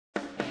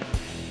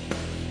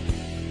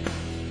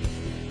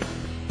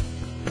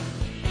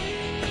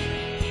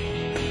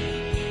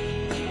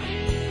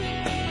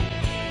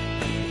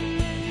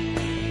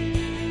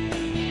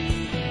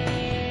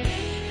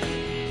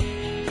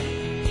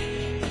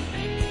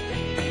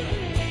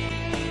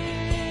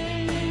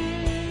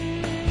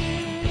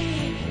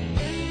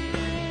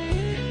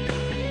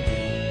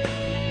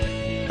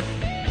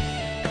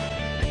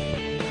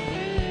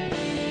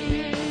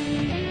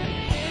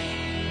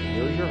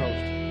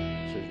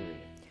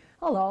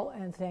Hello,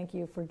 and thank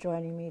you for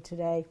joining me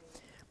today.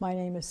 My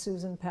name is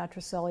Susan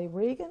Patricelli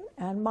Regan,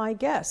 and my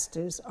guest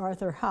is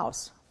Arthur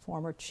House,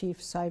 former Chief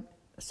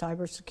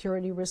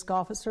Cybersecurity Risk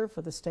Officer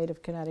for the state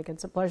of Connecticut.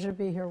 It's a pleasure to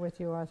be here with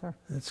you, Arthur.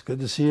 It's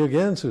good to see you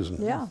again,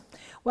 Susan. Yeah.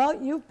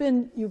 Well, you've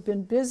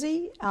been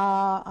busy,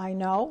 I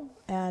know,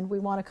 and we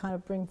want to kind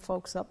of bring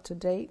folks up to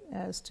date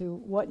as to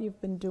what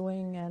you've been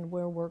doing and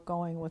where we're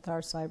going with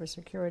our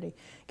cybersecurity.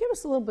 Give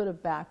us a little bit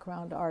of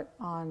background, Art,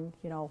 on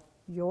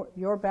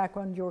your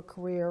background, your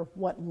career,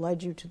 what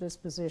led you to this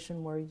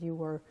position where you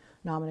were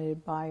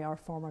nominated by our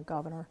former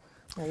governor.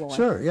 Malloy.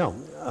 Sure, yeah.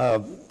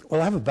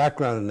 Well, I have a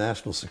background in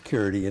national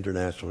security,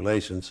 international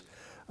relations.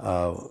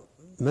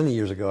 Many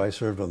years ago, I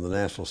served on the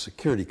National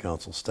Security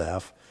Council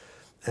staff,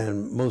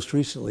 and most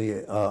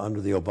recently,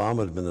 under the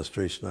Obama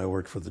administration, I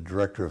worked for the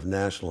Director of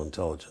National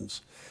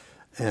Intelligence.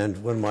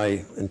 And when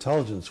my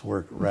intelligence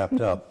work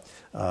wrapped up,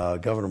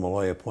 Governor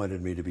Malloy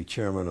appointed me to be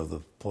chairman of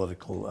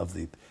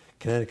the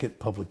Connecticut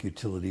Public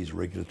Utilities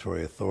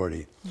Regulatory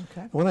Authority.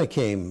 Okay. When I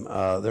came,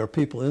 there are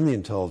people in the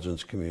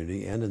intelligence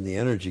community and in the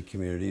energy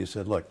community who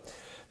said, look,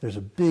 there's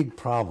a big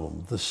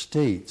problem. The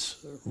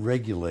states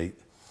regulate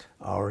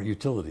our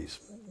utilities,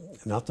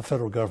 not the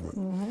federal government.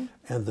 Mm-hmm.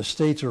 And the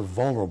states are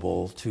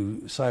vulnerable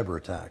to cyber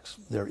attacks.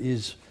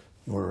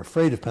 We're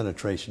afraid of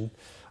penetration,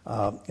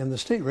 and the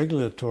state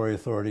regulatory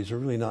authorities are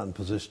really not in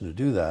position to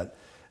do that.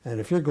 And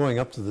if you're going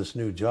up to this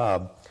new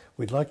job,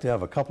 we'd like to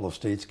have a couple of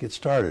states get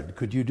started.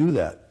 Could you do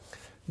that?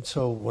 And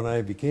so when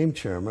I became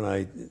chairman,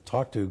 I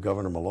talked to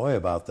Governor Malloy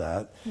about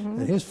that, mm-hmm.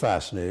 and he was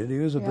fascinated. He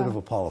was a bit of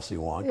a policy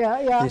wonk.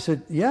 Yeah. He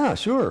said, yeah,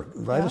 sure,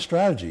 write a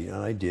strategy. And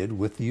I did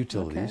with the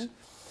utilities. Okay.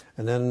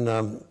 And then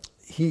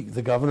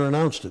the governor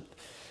announced it.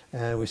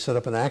 And we set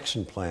up an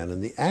action plan.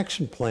 And the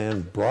action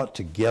plan brought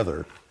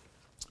together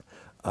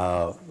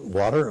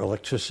water,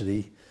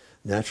 electricity,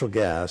 natural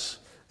gas,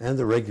 and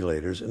the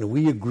regulators. And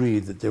we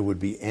agreed that there would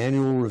be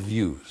annual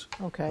reviews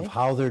of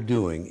how they're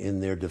doing in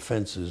their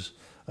defenses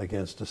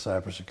against a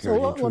cybersecurity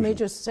intrusion. So let me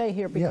just say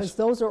here, because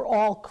those are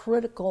all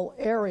critical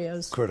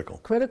areas.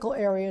 Critical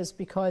areas,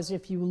 because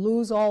if you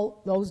lose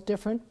all those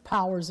different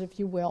powers, if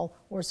you will,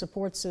 or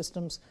support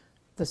systems,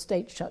 the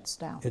state shuts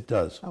down. It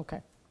does. Okay.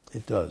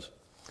 It does.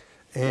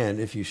 And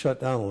if you shut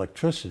down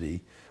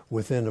electricity,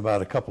 within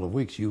about a couple of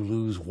weeks, you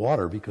lose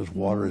water because mm-hmm.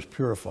 water is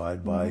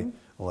purified by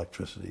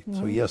electricity. Mm-hmm.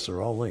 So yes,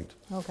 they're all linked.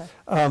 Okay.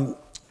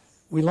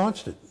 We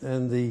launched it,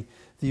 and the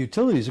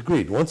utilities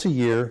agreed. Once a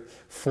year,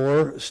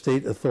 4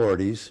 state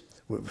authorities,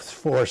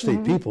 4 state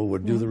mm-hmm. people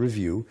would do mm-hmm. the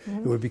review. Mm-hmm.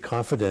 It would be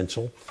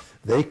confidential.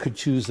 They could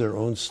choose their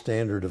own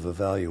standard of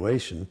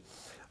evaluation,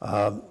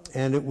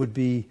 and it would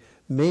be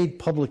made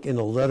public in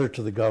a letter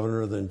to the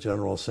governor of the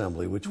General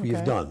Assembly, which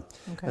we've done.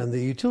 Okay. And the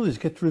utilities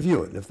get to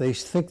review it. And if they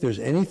think there's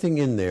anything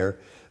in there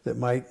that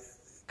might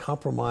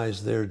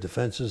compromise their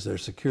defenses, their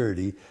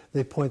security,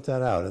 they point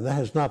that out. And that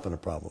has not been a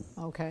problem.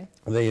 Okay.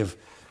 And they have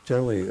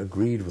generally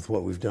agreed with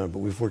what we've done, but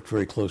we've worked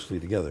very closely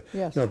together.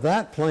 Yes. Now,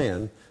 that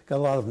plan got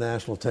a lot of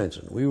national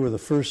attention. We were the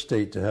first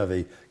state to have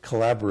a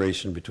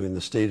collaboration between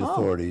the state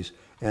authorities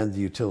and the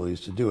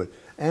utilities to do it.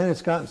 And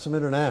it's gotten some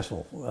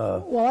international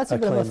well, that's a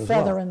bit of a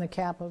feather in the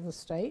cap of the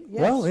state.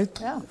 Yes. Well,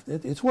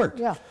 it's worked.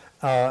 Yeah.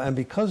 And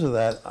because of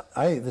that,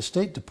 the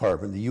State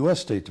Department, the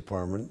U.S. State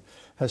Department,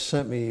 has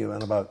sent me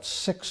on about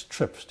 6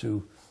 trips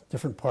to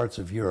different parts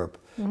of Europe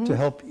mm-hmm. to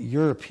help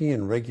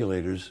European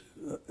regulators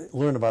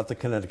learn about the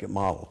Connecticut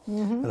model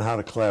mm-hmm. and how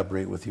to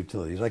collaborate with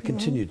utilities. I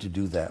continue mm-hmm. to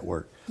do that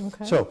work.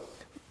 Okay. So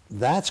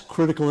that's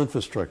critical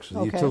infrastructure,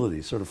 the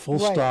utilities, sort of full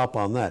stop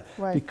on that.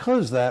 Right.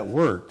 Because that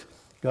worked,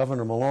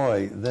 Governor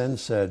Malloy then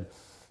said,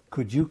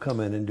 could you come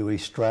in and do a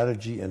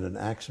strategy and an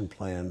action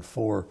plan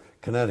for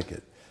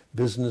Connecticut?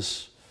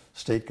 Business,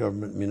 state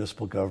government,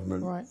 municipal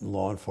government,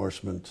 law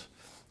enforcement,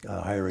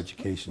 higher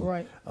education.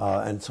 Right.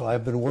 And so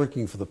I've been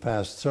working for the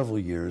past several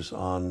years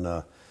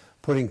on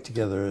putting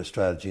together a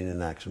strategy and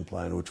an action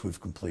plan, which we've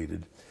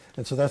completed.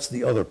 And so that's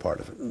the other part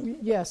of it.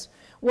 Yes.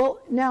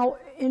 Well, now,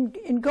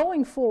 in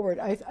going forward,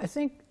 I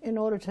think in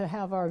order to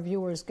have our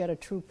viewers get a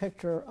true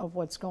picture of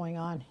what's going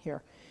on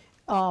here,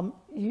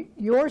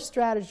 your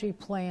strategy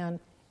plan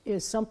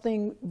is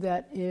something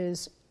that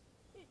is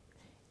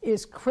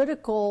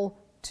critical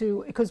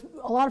to, because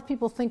a lot of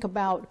people think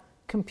about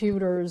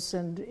computers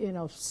and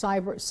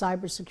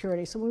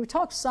cybersecurity. So when we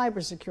talk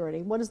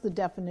cybersecurity, what is the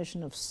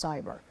definition of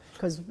cyber?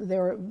 Because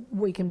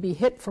we can be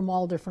hit from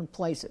all different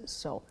places.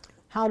 So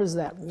how does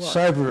that work?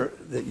 Cyber,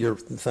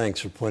 thanks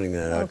for pointing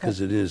that out,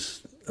 because it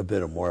is a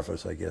bit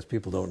amorphous, I guess.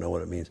 People don't know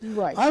what it means.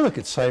 Right. I look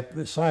at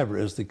cyber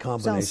as the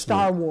combination Sounds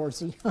Star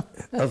Warsy.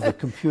 of the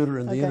computer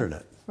and the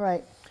internet.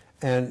 Right.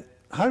 And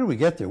how did we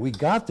get there? We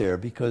got there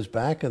because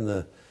back in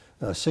the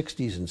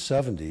 60s and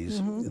 70s,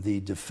 mm-hmm.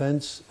 the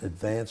Defense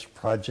Advanced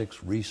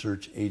Projects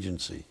Research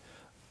Agency,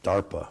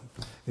 DARPA,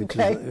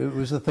 it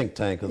was a think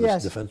tank of the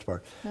Defense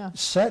Department,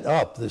 set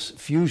up this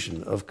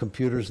fusion of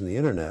computers and the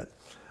internet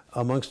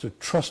amongst a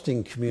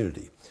trusting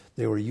community.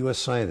 They were U.S.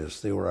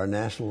 scientists. They were our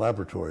national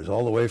laboratories,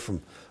 all the way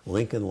from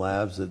Lincoln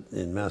Labs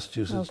in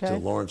Massachusetts to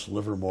Lawrence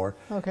Livermore.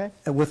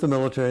 And with the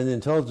military and the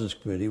intelligence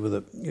community,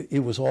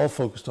 it was all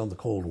focused on the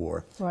Cold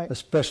War,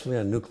 especially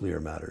on nuclear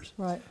matters.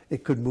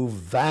 It could move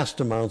vast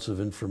amounts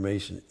of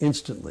information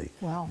instantly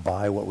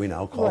by what we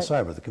now call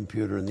cyber, the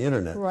computer and the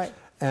internet.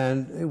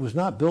 And it was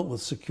not built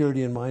with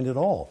security in mind at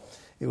all.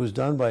 It was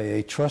done by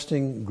a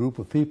trusting group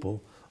of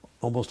people,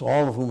 almost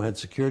all of whom had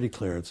security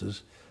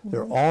clearances.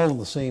 They're all on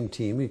the same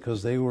team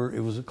because it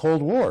was a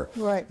Cold War.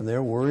 And they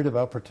were worried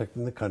about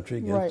protecting the country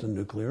against a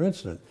nuclear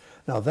incident.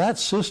 Now that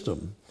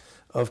system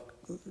of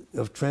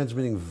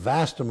transmitting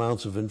vast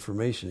amounts of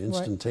information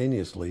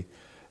instantaneously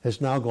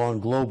has now gone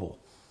global.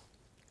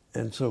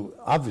 And so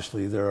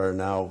obviously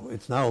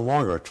it's no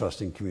longer a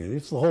trusting community,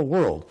 it's the whole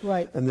world.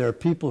 And there are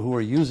people who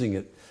are using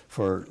it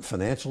for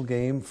financial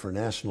gain, for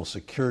national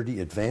security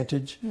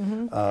advantage,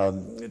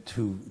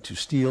 to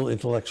steal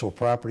intellectual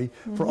property,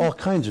 for all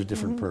kinds of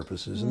different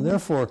purposes. And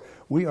therefore,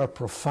 we are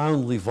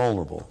profoundly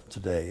vulnerable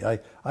today.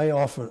 I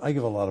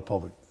give a lot of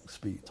public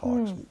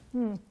talks.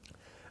 And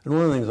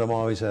one of the things I'm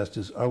always asked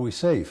is, are we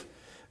safe?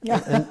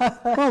 And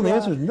well, the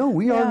answer is no,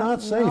 we are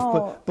not safe,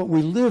 but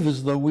we live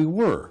as though we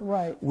were.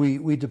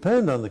 We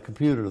depend on the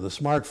computer, the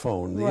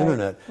smartphone, the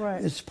internet.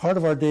 It's part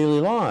of our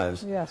daily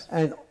lives.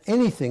 And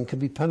anything can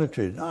be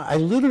penetrated. I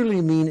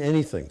literally mean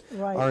anything.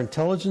 Our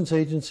intelligence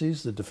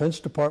agencies, the Defense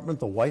Department,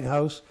 the White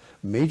House,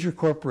 major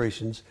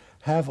corporations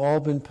have all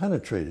been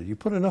penetrated. You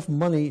put enough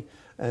money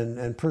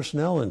and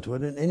personnel into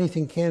it, and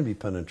anything can be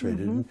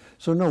penetrated.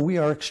 So no, we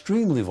are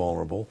extremely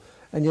vulnerable,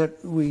 and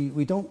yet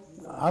we don't.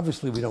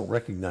 Obviously, we don't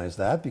recognize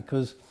that,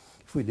 because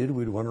if we did,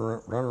 we'd run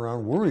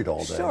around worried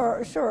all day.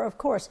 Sure, of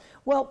course.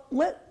 Well,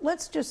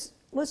 let's just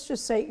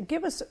say,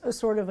 give us a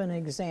sort of an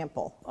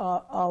example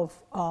of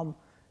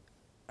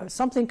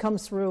something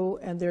comes through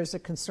and there's a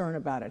concern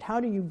about it. How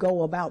do you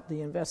go about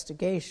the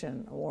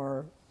investigation,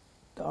 or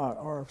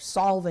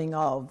solving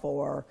of,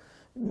 or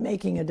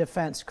making a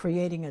defense,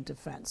 creating a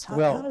defense?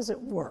 How does it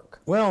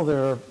work? Well,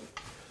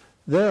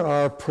 there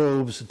are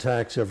probes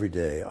attacks every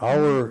day.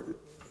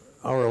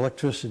 Our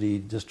electricity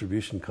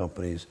distribution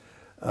companies,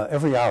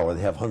 every hour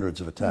they have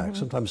hundreds of attacks,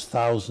 sometimes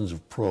thousands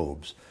of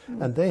probes.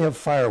 And they have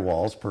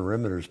firewalls,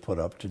 perimeters put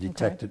up to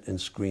detect it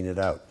and screen it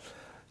out.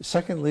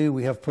 Secondly,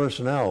 we have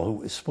personnel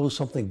who, suppose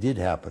something did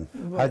happen,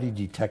 how do you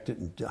detect it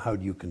and how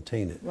do you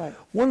contain it?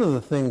 One of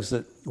the things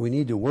that we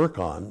need to work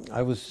on,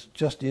 I was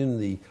just in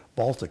the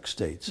Baltic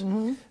states.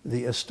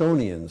 The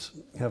Estonians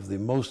have the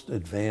most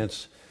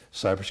advanced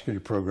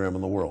cybersecurity program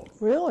in the world.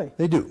 Really?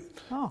 They do.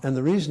 And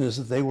the reason is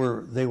that they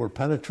were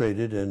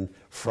penetrated and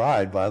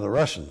fried by the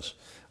Russians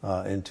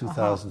in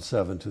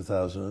 2007,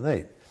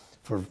 2008,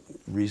 for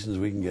reasons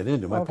we can get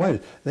into. My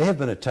point is, they have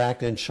been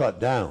attacked and shut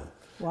down.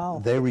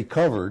 They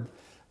recovered,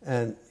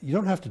 and you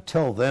don't have to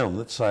tell them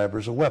that cyber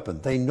is a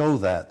weapon. They know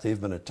that. They've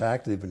been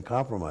attacked, they've been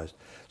compromised.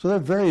 So they're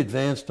very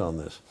advanced on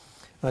this.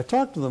 And I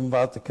talked to them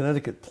about the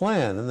Connecticut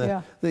plan, and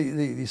the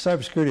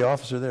cybersecurity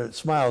officer there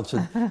smiled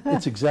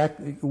and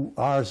said,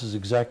 ours is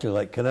exactly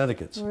like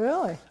Connecticut's.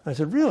 Really? I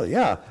said, really?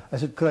 Yeah. I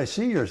said, could I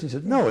see yours? He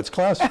said, no, it's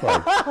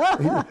classified.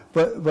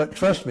 but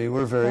trust me,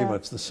 we're very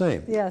much the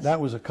same. That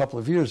was a couple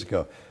of years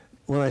ago.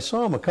 When I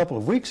saw him a couple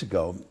of weeks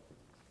ago,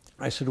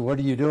 I said, what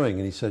are you doing?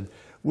 And he said,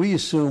 we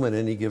assume at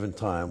any given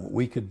time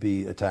we could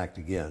be attacked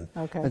again.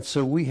 And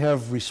so we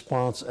have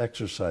response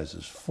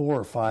exercises, 4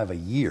 or 5 a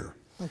year.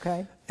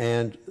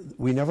 And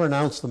we never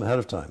announced them ahead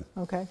of time.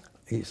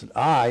 He said,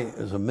 I,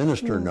 as a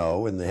minister,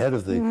 know, and the head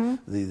of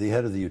the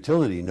head of the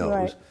utility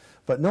knows,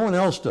 but no one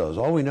else does.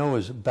 All we know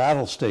is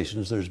battle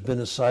stations, there's been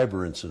a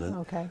cyber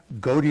incident.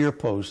 Go to your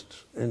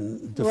post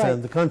and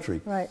defend the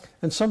country.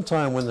 And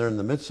sometime when they're in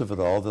the midst of it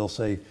all, they'll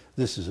say,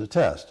 this is a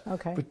test.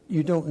 But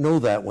you don't know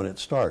that when it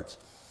starts.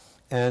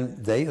 And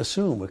they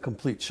assume a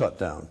complete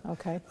shutdown.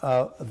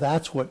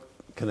 That's what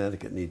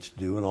Connecticut needs to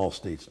do, and all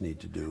states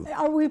need to do.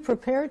 Are we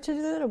prepared to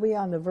do that? Are we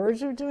on the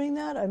verge of doing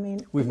that? I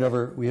mean, we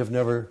have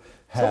never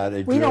had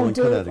a drill in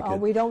Connecticut.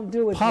 We don't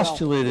do it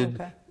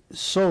postulated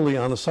solely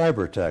on a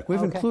cyber attack.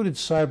 We've included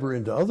cyber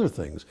into other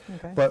things,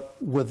 but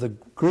with the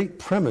great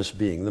premise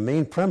being, the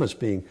main premise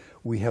being,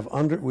 we are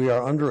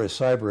under a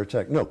cyber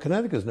attack. No,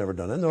 Connecticut's never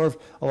done it, nor have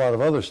a lot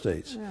of other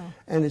states,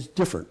 and it's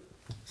different.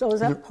 So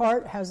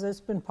has this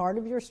been part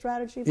of your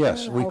strategy?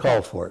 Yes, we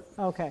called for it.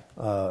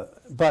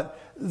 But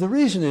the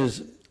reason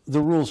is the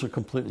rules are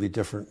completely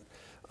different.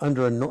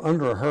 Under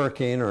a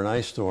hurricane or an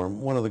ice storm,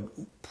 one of the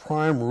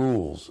prime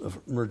rules of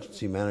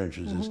emergency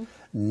managers is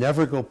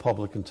never go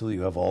public until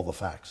you have all the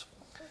facts.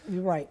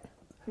 You're right.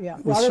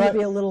 Rather than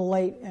be a little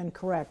late and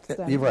correct.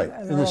 You're right.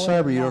 In the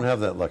cyber, you don't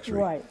have that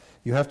luxury.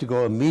 You have to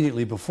go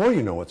immediately before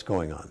you know what's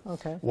going on.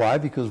 Why?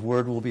 Because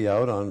word will be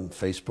out on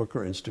Facebook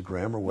or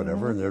Instagram or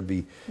whatever, and there'd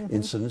be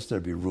incidents,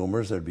 there'd be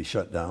rumors, there'd be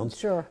shutdowns.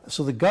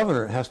 So the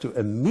governor has to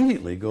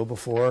immediately go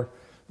before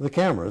the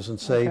cameras and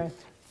say,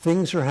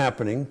 things are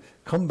happening.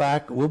 Come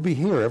back. We'll be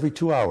here every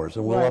 2 hours,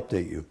 and we'll Right.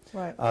 update you.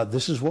 Right.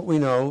 This is what we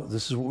know.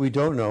 This is what we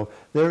don't know.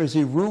 There is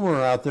a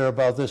rumor out there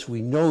about this.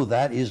 We know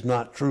that is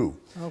not true.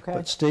 Okay.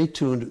 But stay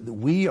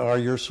tuned. We are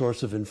your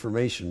source of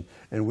information,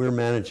 and we're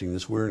managing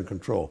this. We're in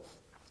control.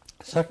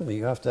 Secondly,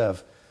 you have to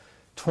have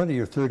 20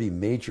 or 30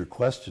 major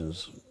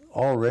questions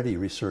already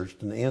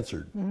researched and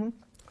answered,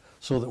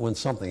 so that when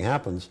something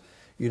happens,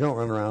 you don't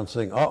run around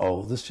saying,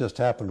 uh-oh, this just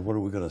happened, what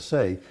are we going to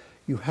say?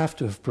 You have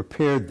to have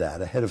prepared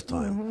that ahead of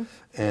time,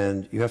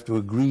 and you have to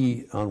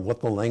agree on what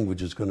the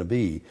language is going to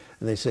be.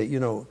 And they say, you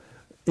know,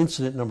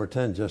 incident number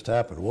 10 just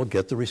happened. We'll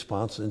get the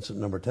response to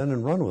incident number 10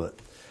 and run with it.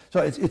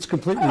 So it's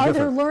completely different. Are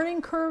there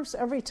learning curves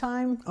every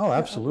time? Oh,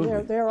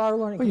 absolutely. There are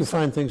learning Well, you curves.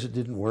 find things that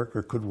didn't work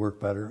or could work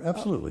better.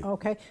 Absolutely.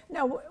 Okay.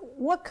 Now,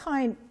 what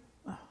kind,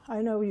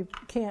 I know you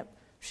can't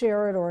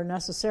share it or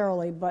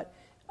necessarily, but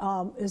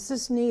does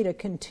this need a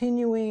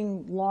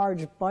continuing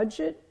large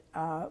budget?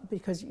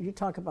 Because you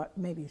talk about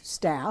maybe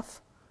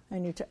staff,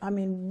 and I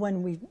mean,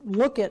 when we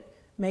look at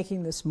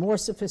making this more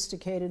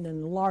sophisticated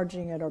and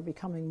enlarging it or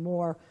becoming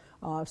more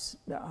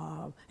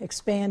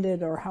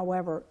expanded or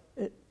however,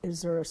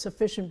 is there a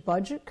sufficient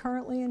budget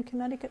currently in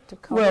Connecticut to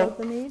cover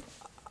the need?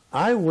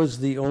 I was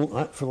the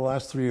only, for the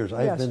last 3 years,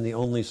 I've Yes. been the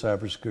only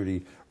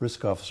cybersecurity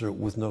risk officer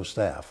with no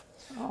staff.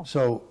 Oh,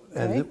 So,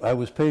 and okay. I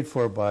was paid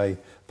for by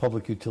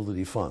public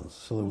utility funds,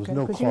 so there was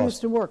no Because you used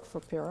cost. to work for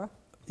PIRA.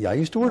 Yeah, I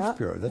used to work Yeah, for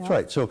PURA, that's yeah.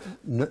 right. So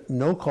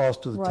no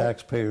cost to the Right.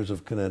 taxpayers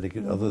of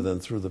Connecticut other than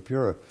through the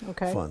PURA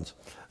Okay. funds.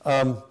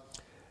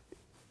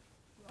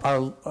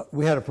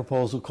 We had a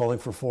proposal calling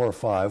for 4 or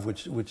 5,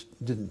 which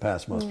didn't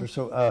pass muster.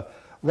 So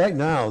right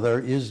now, there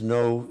is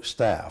no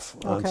staff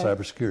on Okay.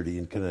 cybersecurity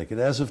in Connecticut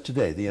as of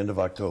today, the end of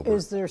October.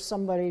 Is there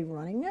somebody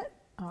running it?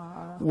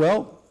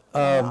 Well,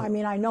 I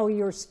mean, I know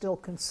you're still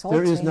consulting.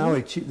 there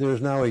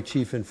is now a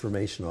chief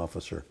information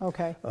officer.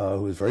 Okay.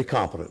 Who is very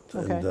competent,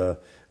 Okay.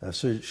 and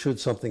so should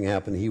something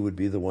happen, he would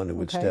be the one who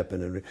would Okay. step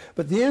in.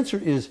 But the answer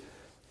is,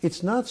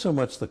 it's not so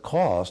much the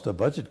cost, a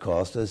budget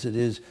cost, as it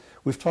is.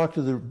 We've talked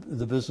to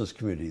the business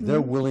community;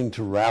 they're willing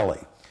to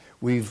rally.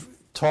 We've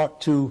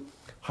talked to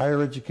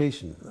higher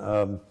education.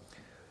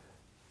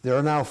 There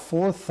are now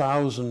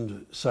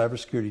 4,000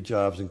 cybersecurity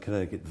jobs in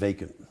Connecticut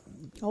vacant,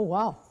 Oh,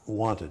 wow.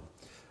 wanted.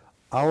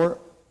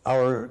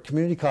 Our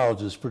community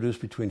colleges produce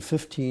between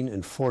 15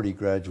 and 40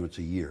 graduates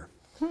a year.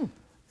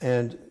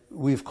 And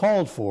we've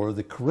called for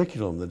the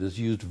curriculum that is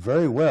used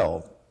very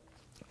well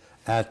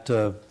at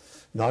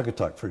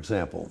Naugatuck, for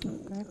example,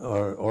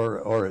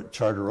 or at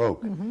Charter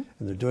Oak. And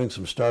they're doing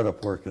some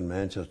startup work in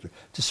Manchester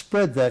to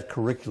spread that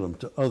curriculum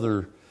to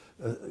other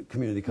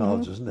community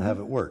colleges and to have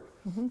it work.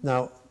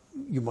 Now,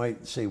 you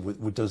might say,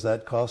 does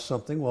that cost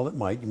something? Well, it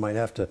might. You might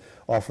have to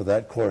offer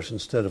that course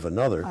instead of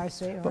another. I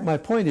see, all But right. my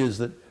point is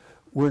that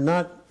we're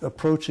not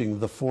approaching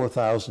the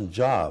 4,000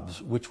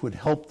 jobs, which would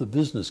help the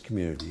business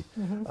community.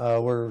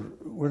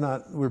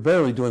 We're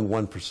barely doing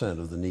 1%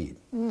 of the need.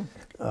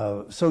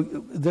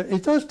 So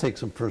it does take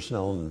some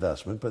personnel and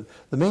investment, but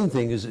the main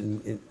thing is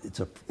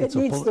it's a It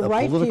needs the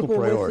right political people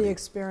priority. with the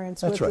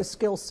experience, That's with right. the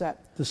skill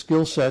set. The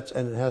skill sets,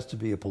 and it has to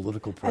be a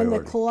political priority.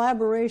 And the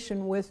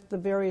collaboration with the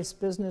various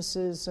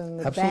businesses and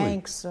the Absolutely.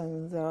 banks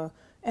and the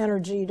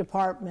energy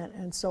department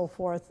and so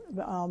forth,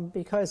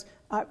 because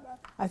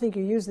I think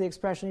you used the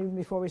expression even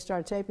before we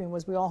started taping,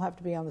 was we all have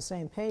to be on the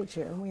same page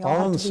here. And we all All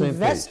on have the to be same page.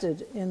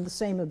 vested in the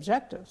same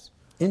objectives.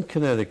 In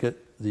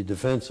Connecticut, the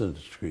defense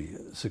industry,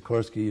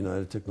 Sikorsky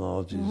United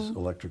Technologies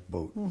Electric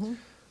Boat,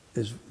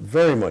 is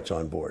very much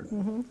on board.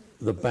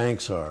 The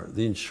banks are.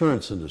 The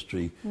insurance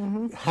industry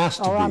has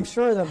to be. Oh, I'm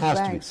sure the has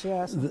to be. banks,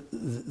 yes.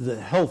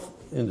 The health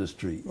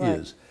industry Right,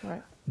 is.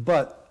 right.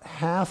 But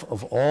half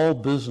of all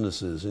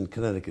businesses in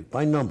Connecticut,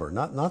 by number,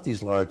 not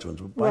these large ones,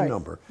 but by Right,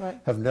 number, right.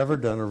 have never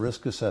done a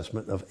risk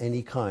assessment of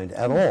any kind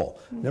at all,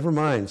 never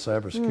mind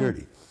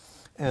cybersecurity.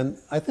 And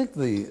I think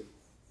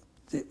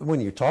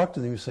when you talk to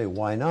them, you say,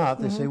 why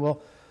not? They say,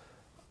 well,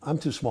 I'm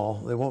too small.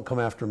 They won't come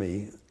after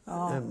me.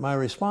 And my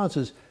response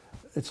is,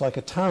 it's like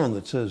a town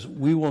that says,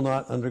 we will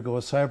not undergo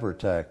a cyber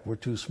attack. We're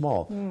too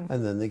small.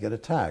 And then they get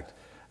attacked.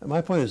 And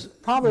my point is...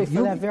 Probably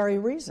for that very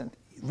reason.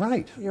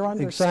 Right. You're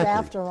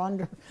understaffed exactly.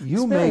 or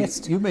You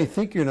underexperienced. may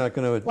think you're not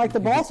going to... Like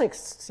the Baltic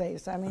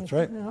states, I mean, That's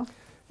right. you know.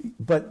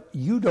 But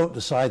you don't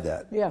decide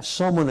that. Yes.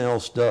 Someone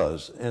else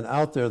does. And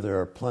out there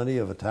are plenty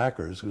of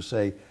attackers who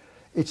say,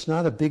 it's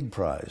not a big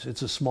prize.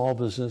 It's a small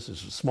business.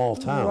 It's a small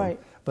town. Right.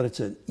 But it's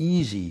an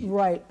easy...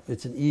 Right.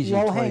 It's an easy...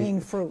 Low-hanging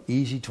fruit.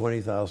 Easy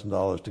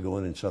 $20,000 to go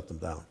in and shut them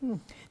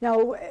down.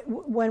 Now,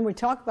 when we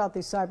talk about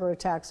these cyber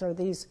attacks, are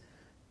these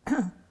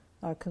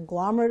a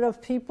conglomerate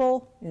of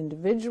people,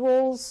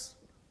 individuals?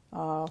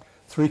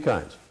 3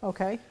 kinds.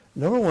 Okay.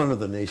 Number 1 are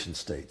the nation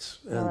states.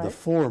 And All the right.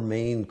 4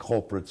 main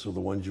culprits are the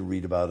ones you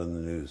read about in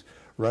the news.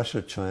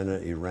 Russia, China,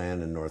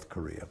 Iran, and North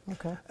Korea.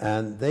 Okay.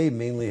 And they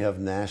mainly have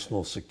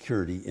national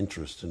security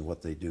interests in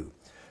what they do.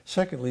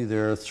 Secondly,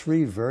 there are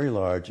 3 very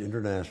large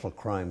international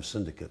crime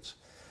syndicates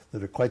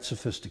that are quite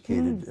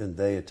sophisticated, and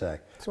they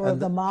attack. Sort of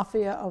the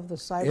mafia of the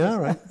cyber. Yeah,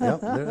 right.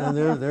 Yep.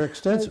 And they're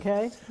extensive.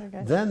 Okay.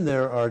 Then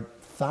there are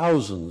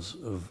thousands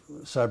of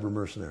cyber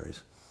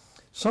mercenaries.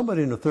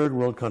 Somebody in a third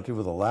world country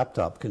with a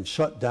laptop can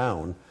shut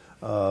down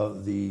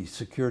the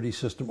security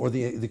system or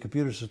the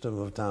computer system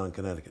of a town in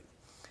Connecticut.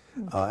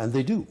 And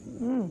they do.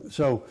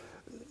 So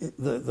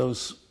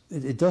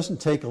it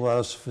doesn't take a lot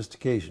of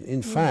sophistication.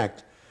 In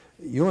fact,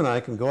 you and I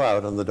can go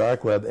out on the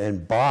dark web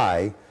and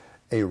buy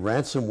a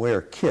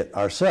ransomware kit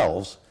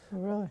ourselves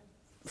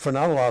for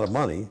not a lot of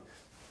money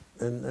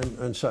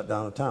and shut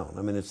down a town.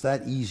 I mean, it's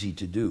that easy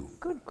to do.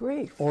 Good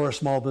grief. Or a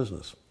small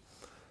business.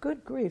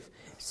 Good grief.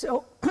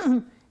 So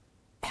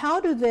how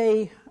do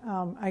they,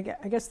 I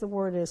guess the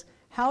word is,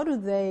 how do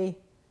they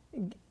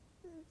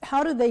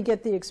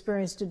get the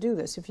experience to do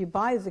this? If you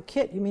buy the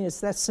kit, you mean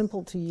it's that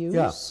simple to use?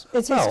 Yeah.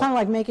 It's kind of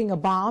like making a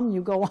bomb.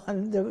 You go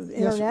on the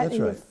internet and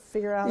you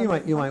figure out.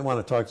 You might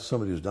want to talk to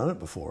somebody who's done it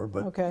before,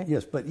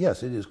 but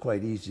yes, it is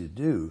quite easy to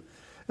do.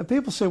 And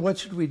people say, what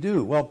should we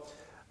do? Well,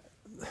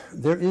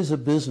 there is a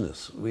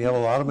business. We have a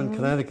lot of them in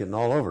Connecticut and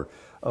all over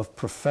of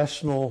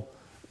professional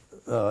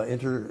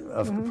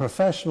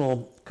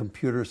professional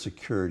computer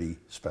security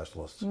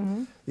specialists.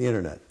 The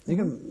internet. You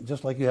can,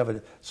 just like you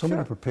have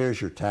somebody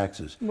prepares your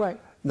taxes. Right.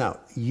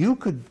 Now, you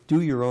could do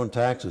your own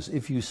taxes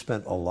if you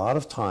spent a lot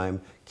of time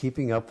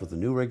keeping up with the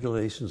new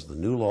regulations, the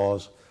new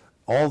laws,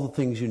 all the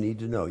things you need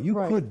to know. You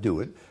could do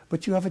it,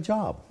 but you have a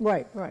job.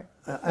 Right.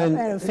 And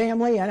a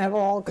family and have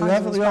all kinds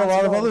of responsibilities. You have a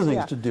lot of other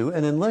things to do,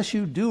 and unless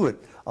you do it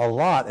a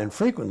lot and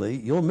frequently,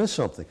 you'll miss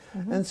something.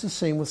 And it's the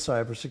same with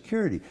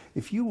cybersecurity.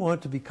 If you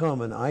want to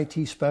become an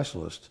IT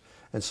specialist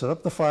and set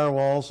up the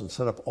firewalls and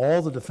set up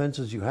all the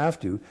defenses you have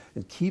to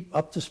and keep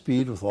up to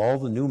speed with all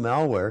the new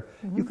malware,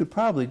 you could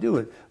probably do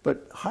it,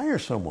 but hire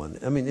someone.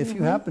 I mean, if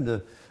you happen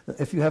to,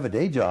 if you have a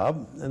day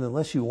job, and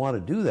unless you want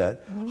to do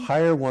that,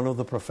 hire one of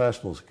the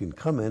professionals who can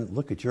come in,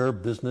 look at your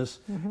business,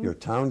 your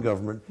town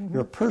government,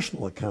 your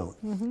personal account,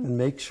 and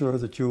make sure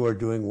that you are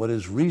doing what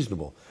is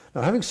reasonable.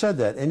 Now, having said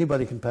that,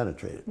 anybody can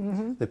penetrate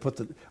it. They put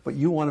but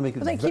you want to make it.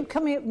 But they keep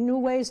coming up with new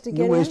ways to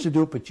get in. New ways to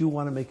do it, but you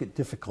want to make it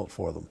difficult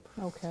for them.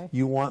 Okay.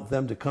 You want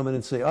them to come in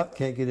and say, "Oh,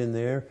 can't get in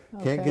there,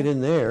 can't get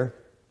in there."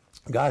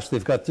 Gosh,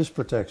 they've got this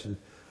protection.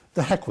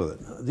 The heck with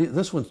it.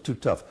 This one's too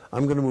tough.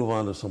 I'm going to move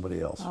on to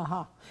somebody else.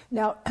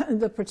 Now,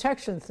 the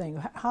protection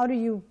thing.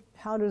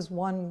 How does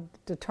one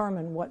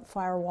determine what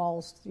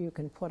firewalls you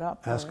can put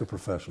up? Ask a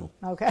professional.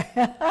 Okay.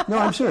 No,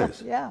 I'm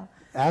serious. Yeah.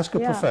 Ask a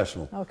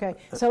professional. Okay.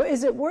 So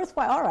is it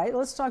worthwhile? All right,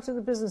 let's talk to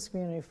the business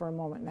community for a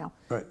moment now.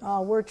 Right.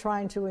 We're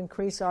trying to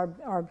increase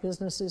our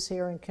businesses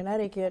here in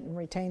Connecticut and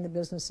retain the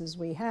businesses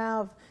we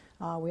have.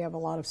 We have a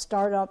lot of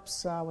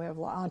startups. We have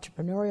a lot of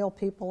entrepreneurial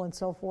people and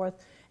so forth.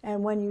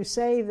 And when you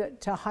say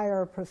that to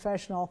hire a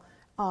professional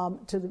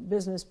to the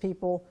business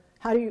people,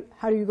 how do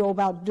you go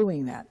about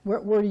doing that?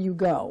 Where do you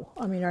go?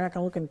 I mean, you're not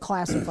going to look in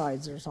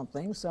classifieds or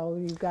something, so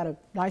you've got a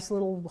nice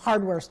little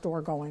hardware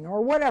store going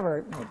or whatever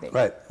it may be.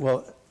 Right.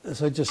 Well,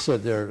 as I just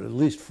said, there are at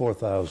least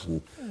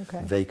 4,000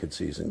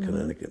 vacancies in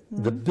Connecticut.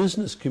 The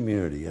business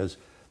community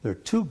there are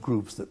two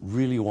groups that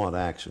really want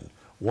action.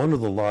 One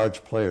of the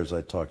large players I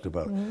talked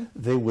about,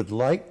 they would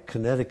like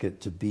Connecticut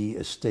to be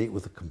a state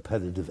with a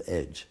competitive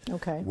edge,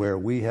 where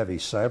we have a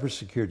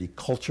cybersecurity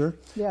culture.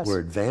 Yes. We're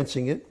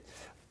advancing it.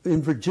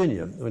 In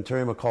Virginia, when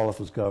Terry McAuliffe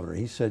was governor,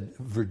 he said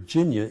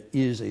Virginia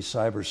is a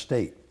cyber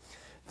state.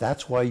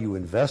 That's why you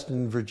invest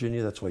in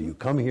Virginia. That's why you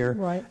come here.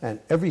 Right. And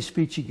every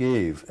speech he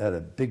gave had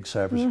a big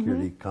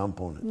cybersecurity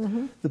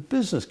component. The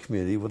business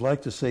community would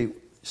like to say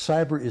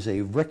cyber is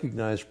a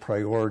recognized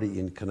priority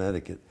in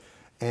Connecticut.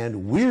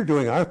 And we're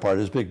doing our part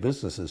as big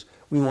businesses.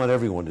 We want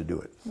everyone to do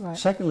it. Right.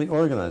 Secondly,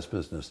 organized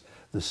business.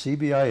 The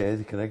CBIA,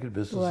 the Connecticut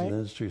Business and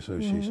Industry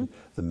Association,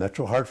 the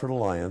Metro Hartford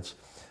Alliance,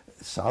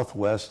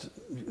 Southwest,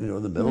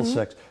 the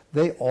Middlesex,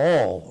 they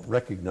all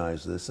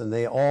recognize this, and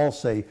they all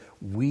say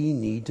we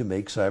need to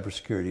make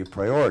cybersecurity a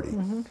priority.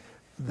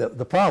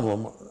 The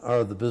problem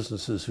are the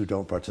businesses who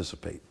don't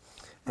participate.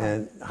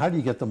 And how do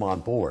you get them on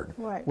board?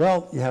 Right.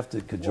 Well, you have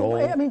to cajole.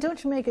 Well, I mean,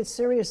 don't you make it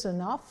serious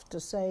enough to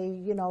say,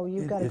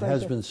 you've got to... It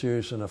has been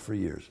serious enough for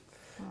years.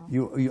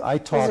 I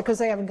talk... Is it because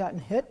they haven't gotten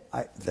hit?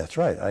 That's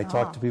right. I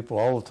talk to people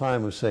all the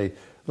time who say,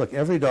 look,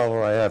 every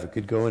dollar I have, it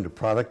could go into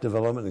product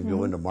development, and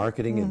go into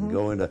marketing, and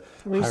go into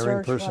research,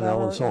 hiring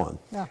personnel, and so on.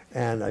 Yeah.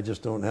 And I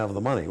just don't have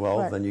the money.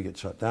 Well, then you get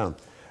shut down.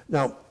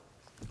 Now,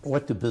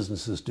 what do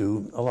businesses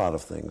do? A lot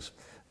of things.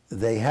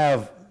 They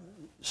have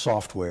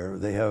software.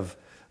 They have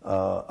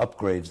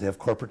upgrades. They have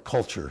corporate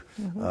culture.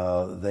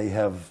 They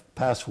have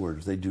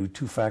passwords. They do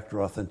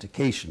two-factor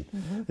authentication.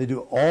 They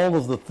do all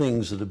of the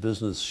things that a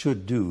business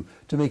should do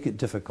to make it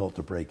difficult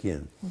to break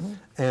in.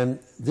 And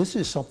this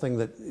is something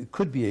that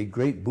could be a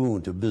great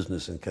boon to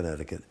business in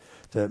Connecticut,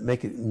 to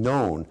make it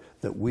known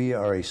that we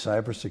are a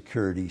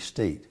cybersecurity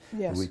state.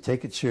 Yes. We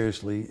take it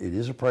seriously. It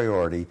is a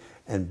priority,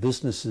 and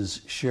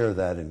businesses share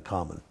that in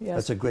common. Yes.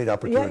 That's a great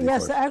opportunity.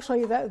 Yes, for us.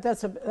 Actually,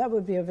 that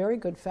would be a very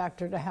good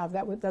factor to have.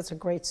 That's a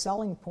great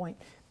selling point,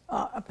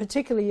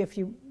 particularly if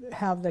you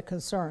have the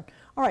concern.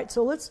 All right,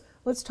 so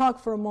let's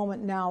talk for a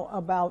moment now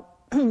about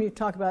you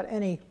talk about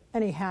any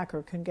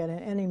hacker can get in,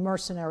 any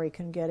mercenary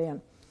can get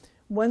in.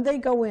 when they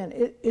go in,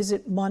 is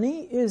it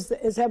money? Is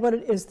that what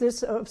it is?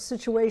 This a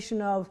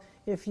situation of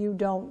if you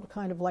don't,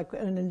 kind of like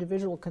an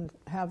individual can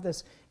have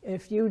this,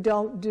 if you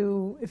don't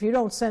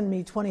send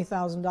me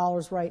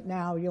 $20,000 right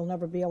now, you'll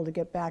never be able to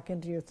get back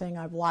into your thing.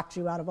 I've locked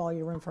you out of all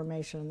your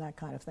information and that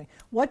kind of thing.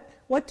 What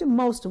do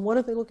most, and what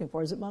are they looking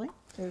for? Is it money?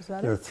 Is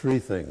that There it? are three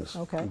things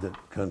Okay.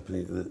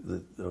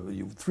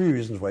 three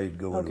reasons why you'd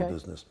go into Okay.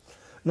 business.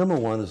 Number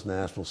one is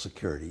national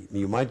security.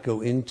 You might go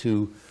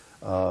into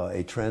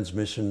a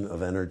transmission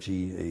of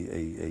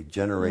energy, a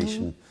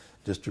generation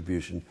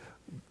distribution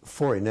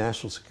for a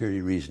national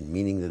security reason,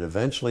 meaning that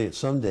eventually at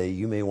some day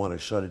you may want to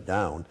shut it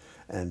down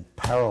and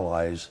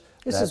paralyze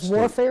This that is state.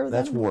 warfare then?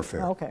 That's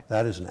warfare. Okay.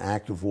 That is an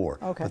act of war.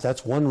 Okay. But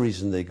that's one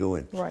reason they go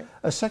in. Right.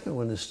 A second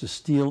one is to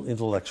steal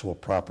intellectual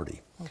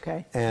property.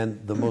 Okay. And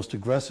the most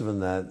aggressive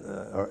in that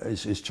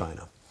is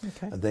China.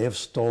 Okay. They have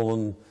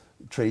stolen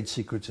trade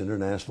secrets,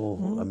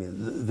 international, I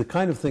mean, the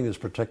kind of thing is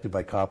protected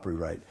by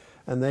copyright.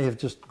 And they have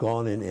just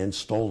gone in and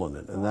stolen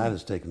it, and that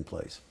has taken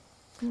place.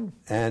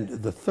 And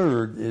the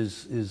third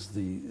is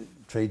the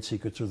trade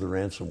secrets or the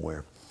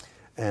ransomware.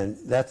 And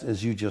that's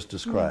as you just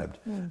described.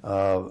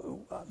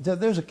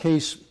 There's a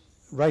case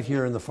right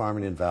here in the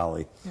Farmington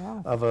Valley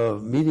of a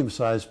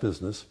medium-sized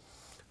business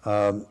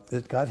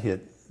that got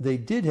hit. They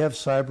did have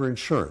cyber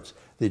insurance.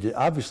 They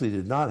obviously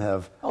did not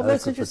have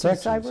that's interesting.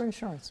 protections. Cyber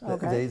insurance.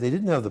 Okay. They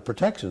didn't have the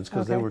protections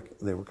because they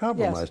were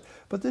compromised. Yes.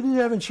 But they did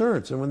have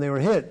insurance, and when they were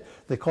hit,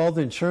 they called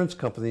the insurance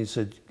company and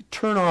said,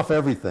 "Turn off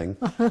everything,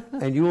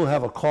 and you will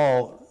have a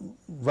call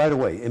right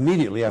away,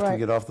 immediately after you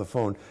get off the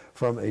phone,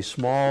 from a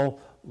small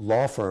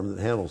law firm that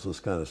handles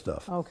this kind of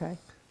stuff." Okay.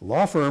 The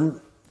law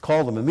firm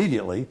called them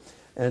immediately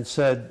and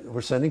said,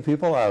 "We're sending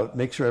people out.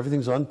 Make sure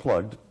everything's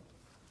unplugged,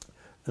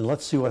 and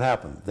let's see what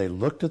happened." They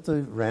looked at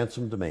the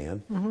ransom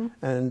demand,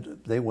 and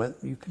they went.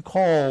 You can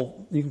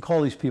call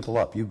these people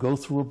up. You go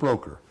through a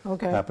broker.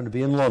 Okay. Happened to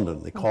be in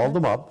London. They called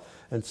them up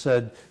and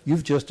said,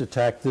 "You've just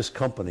attacked this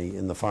company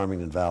in the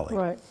Farmington Valley.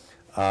 Right.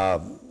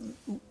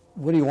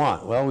 What do you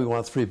want?" "Well, we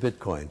want 3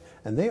 Bitcoin."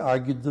 And they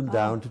argued them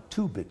down to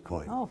 2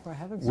 Bitcoin. Oh, for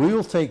heaven's "We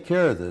will take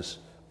care of this,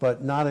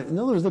 but not." In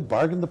other words, they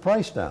bargained the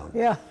price down.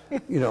 Yeah.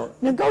 You know,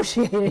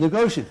 Negotiating.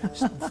 negotiate.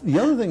 The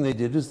other thing they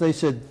did is they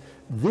said,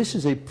 "This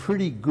is a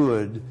pretty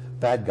good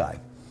bad guy."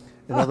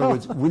 In other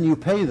words, when you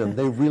pay them,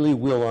 they really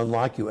will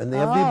unlock you, and they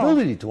have the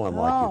ability to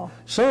unlock you.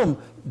 Some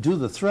do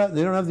the threat;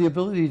 they don't have the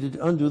ability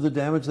to undo the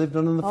damage they've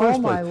done in the first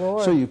my place.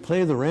 Lord. So you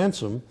pay the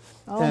ransom,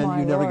 and my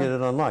you never Lord. get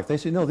it unlocked. They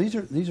say, "No, these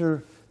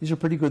are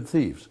pretty good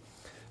thieves."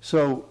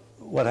 So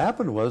what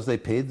happened was they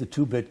paid the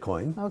 2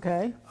 Bitcoin.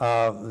 Okay.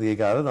 They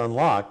got it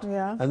unlocked,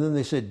 Yeah. and then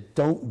they said,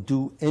 "Don't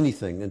do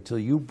anything until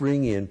you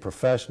bring in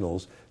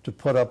professionals to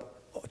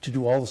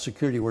do all the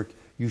security work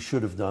you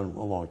should have done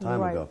a long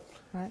time Right, ago."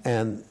 right.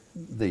 And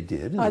they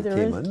did, and Are it there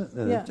came in-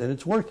 in, yeah. and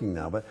it's working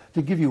now. But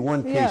to give you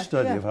one case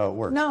study of how it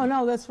works.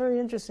 No, that's very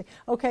interesting.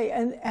 Okay,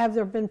 and have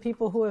there been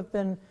people who have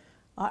been,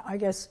 I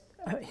guess,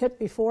 hit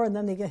before and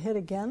then they get hit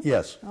again?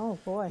 Yes. Oh,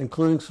 boy.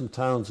 Including some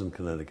towns in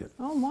Connecticut.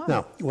 Oh, my.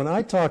 Now, when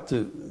I talk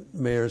to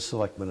mayors,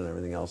 selectmen, and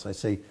everything else, I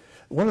say,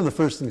 one of the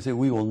first things I say,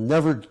 we will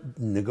never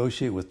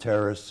negotiate with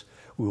terrorists.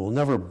 We will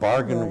never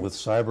bargain with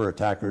cyber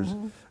attackers.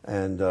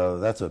 And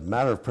that's a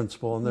matter of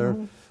principle,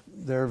 and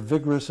they're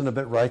vigorous and a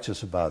bit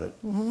righteous about it.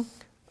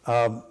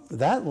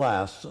 That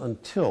lasts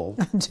until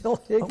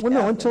Until it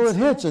until it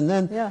hits, and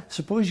then Yeah.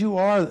 suppose you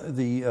are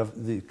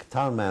the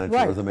town manager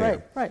or the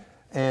mayor, right.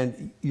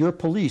 and your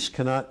police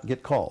cannot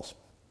get calls.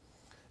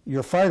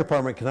 Your fire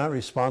department cannot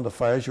respond to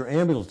fires. Your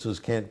ambulances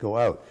can't go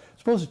out.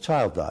 Suppose a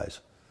child dies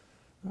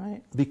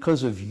Right.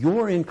 because of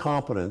your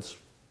incompetence.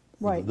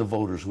 Right. The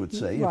voters would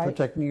say, in Right.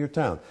 protecting your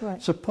town.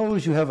 Right.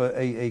 Suppose you have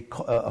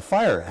a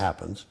fire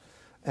happens,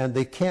 and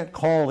they can't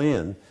call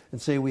in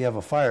and say we have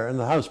a fire, and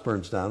the house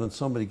burns down, and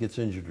somebody gets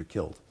injured or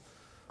killed.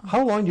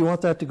 How long do you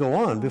want that to go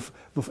on?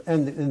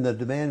 And the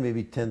demand may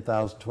be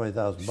 $10,000,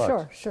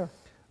 $20,000. Sure.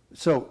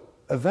 So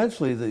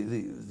eventually,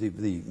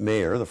 the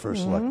mayor, the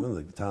first selectman,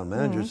 the town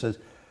manager says,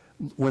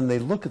 when they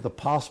look at the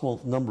possible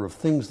number of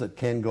things that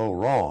can go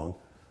wrong,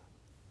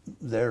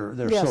 they're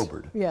Yes,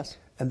 sobered. yes.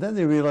 And then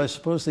they realize,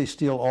 suppose they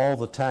steal all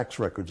the tax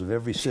records of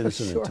every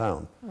citizen Sure. in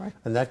town, Right.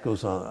 and that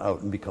goes on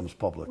out and becomes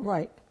public.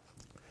 Right.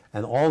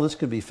 And all this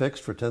can be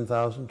fixed for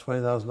 $10,000,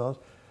 $20,000,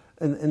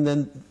 and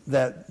then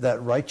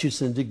that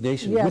righteous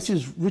indignation, Yes.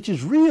 which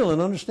is real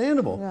and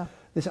understandable. Yeah.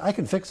 They say, "I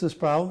can fix this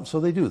problem," so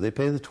they do. They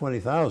pay the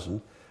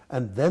 $20,000,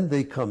 and then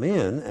they come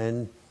in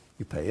and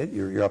you pay it.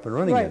 You're up and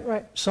running Right, again.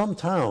 right. Some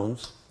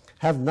towns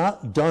have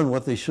not done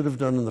what they should have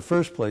done in the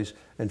first place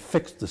and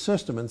fixed the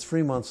system, and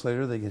 3 months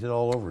later they get it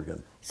all over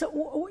again. So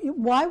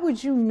why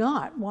would you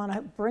not want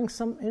to bring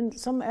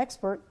some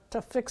expert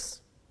to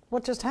fix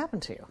what just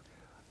happened to you?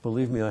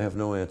 Believe me, I have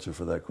no answer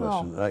for that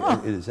question.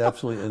 Oh. It is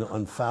absolutely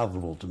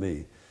unfathomable to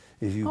me.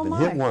 If you've Oh, been my.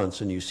 hit once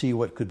and you see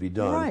what could be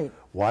done, Right.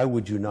 why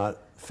would you not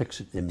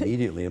fix it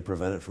immediately and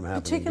prevent it from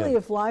happening Particularly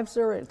again? if lives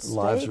are at stake.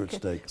 Lives are at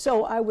stake.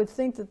 So I would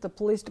think that the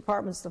police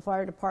departments, the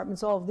fire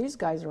departments, all of these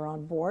guys are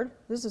on board.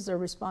 This is their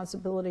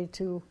responsibility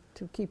to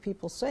keep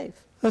people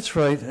safe. That's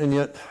right, and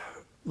yet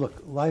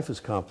look, life is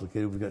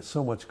complicated. We've got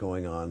so much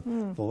going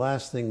on. The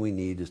last thing we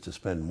need is to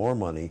spend more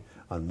money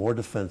on more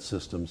defense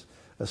systems,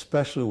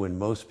 especially when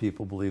most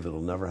people believe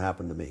it'll never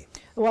happen to me.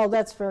 Well,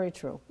 that's very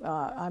true.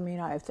 I mean,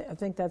 I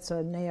think that's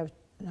a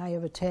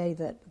naivete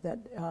that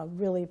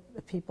really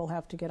people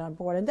have to get on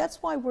board. And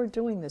that's why we're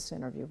doing this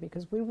interview,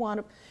 because we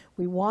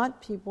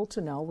want people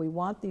to know, we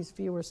want these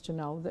viewers to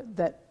know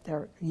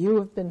that you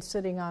have been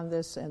sitting on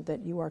this and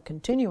that you are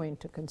continuing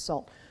to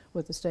consult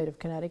with the state of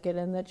Connecticut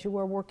and that you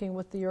are working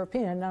with the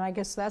European. And I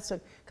guess that's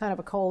a kind of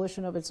a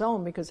coalition of its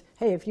own, because,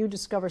 hey, if you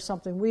discover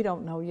something we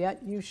don't know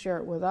yet, you share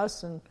it with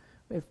us, and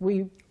if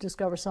we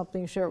discover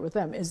something, share it with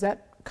them. Is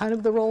that kind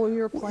of the role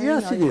you're playing?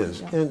 Yes, it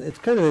is. Yeah. And it's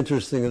kind of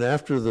interesting that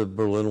after the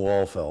Berlin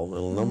Wall fell, and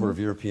a number of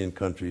European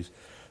countries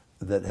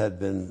that had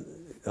been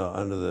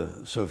under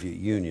the Soviet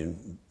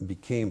Union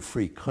became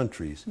free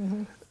countries,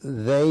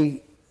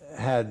 they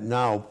had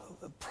now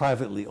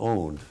privately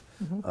owned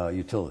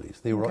utilities.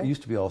 They were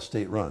used to be all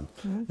state-run.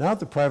 Now that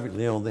they're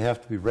privately owned, they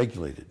have to be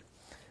regulated.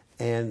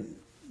 And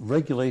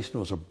regulation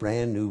was a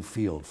brand new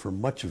field for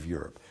much of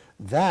Europe.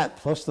 That,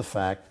 plus the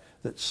fact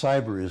that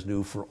cyber is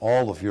new for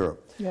all of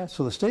Europe. Yes.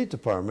 So the State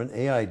Department,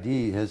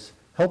 AID, has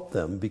helped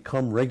them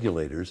become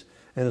regulators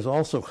and has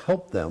also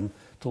helped them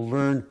to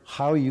learn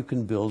how you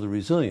can build a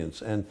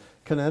resilience. And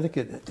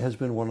Connecticut has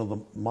been one of the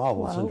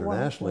models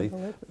internationally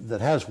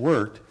that has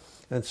worked.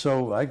 And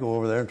so I go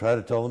over there and try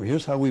to tell them,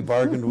 here's how we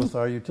bargained with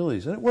our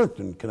utilities. And it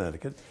worked in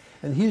Connecticut.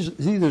 And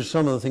these are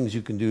some of the things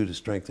you can do to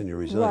strengthen your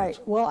resilience.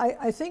 Right. Well,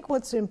 I think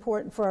what's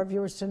important for our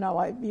viewers to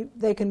know,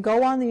 they can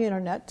go on the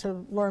internet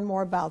to learn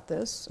more about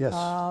this. Yes.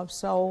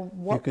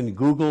 You can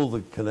Google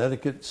the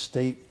Connecticut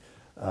State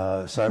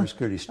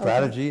Cybersecurity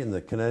Strategy and the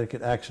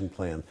Connecticut Action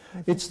Plan.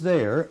 It's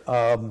there.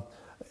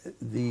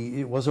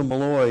 It was a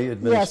Malloy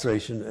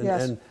administration,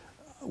 and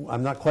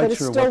I'm not quite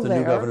sure what the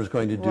new governor is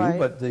going to do,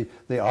 but they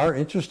are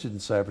interested in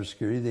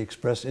cybersecurity. They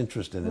express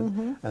interest in it,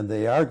 and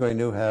they are going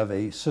to have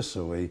a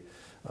CISO,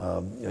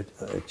 a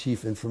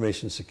Chief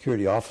Information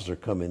Security Officer,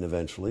 come in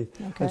eventually.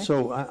 Okay. And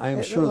so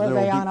I'm sure there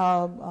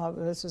will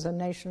be... this is a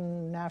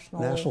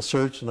national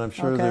search, and I'm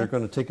sure they're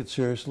going to take it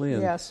seriously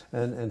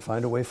and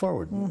find a way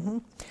forward.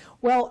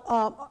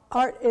 Well,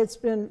 Art, it's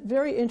been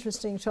very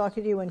interesting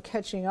talking to you and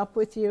catching up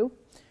with you.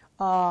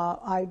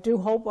 I do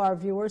hope our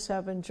viewers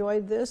have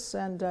enjoyed this,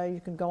 and you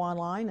can go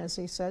online, as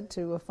he said,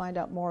 to find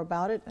out more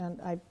about it.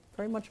 And I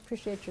very much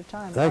appreciate your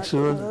time. Thanks,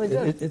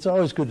 Susan. It's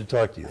always good to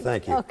talk to you.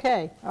 Thank you.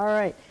 Okay. All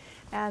right.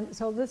 And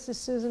so this is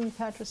Susan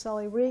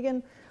Patricelli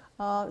Regan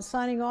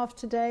signing off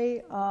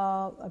today.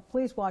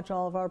 Please watch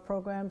all of our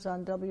programs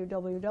on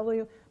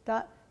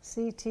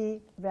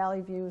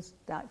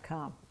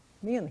www.ctvalleyviews.com.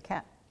 Me and the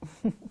cat.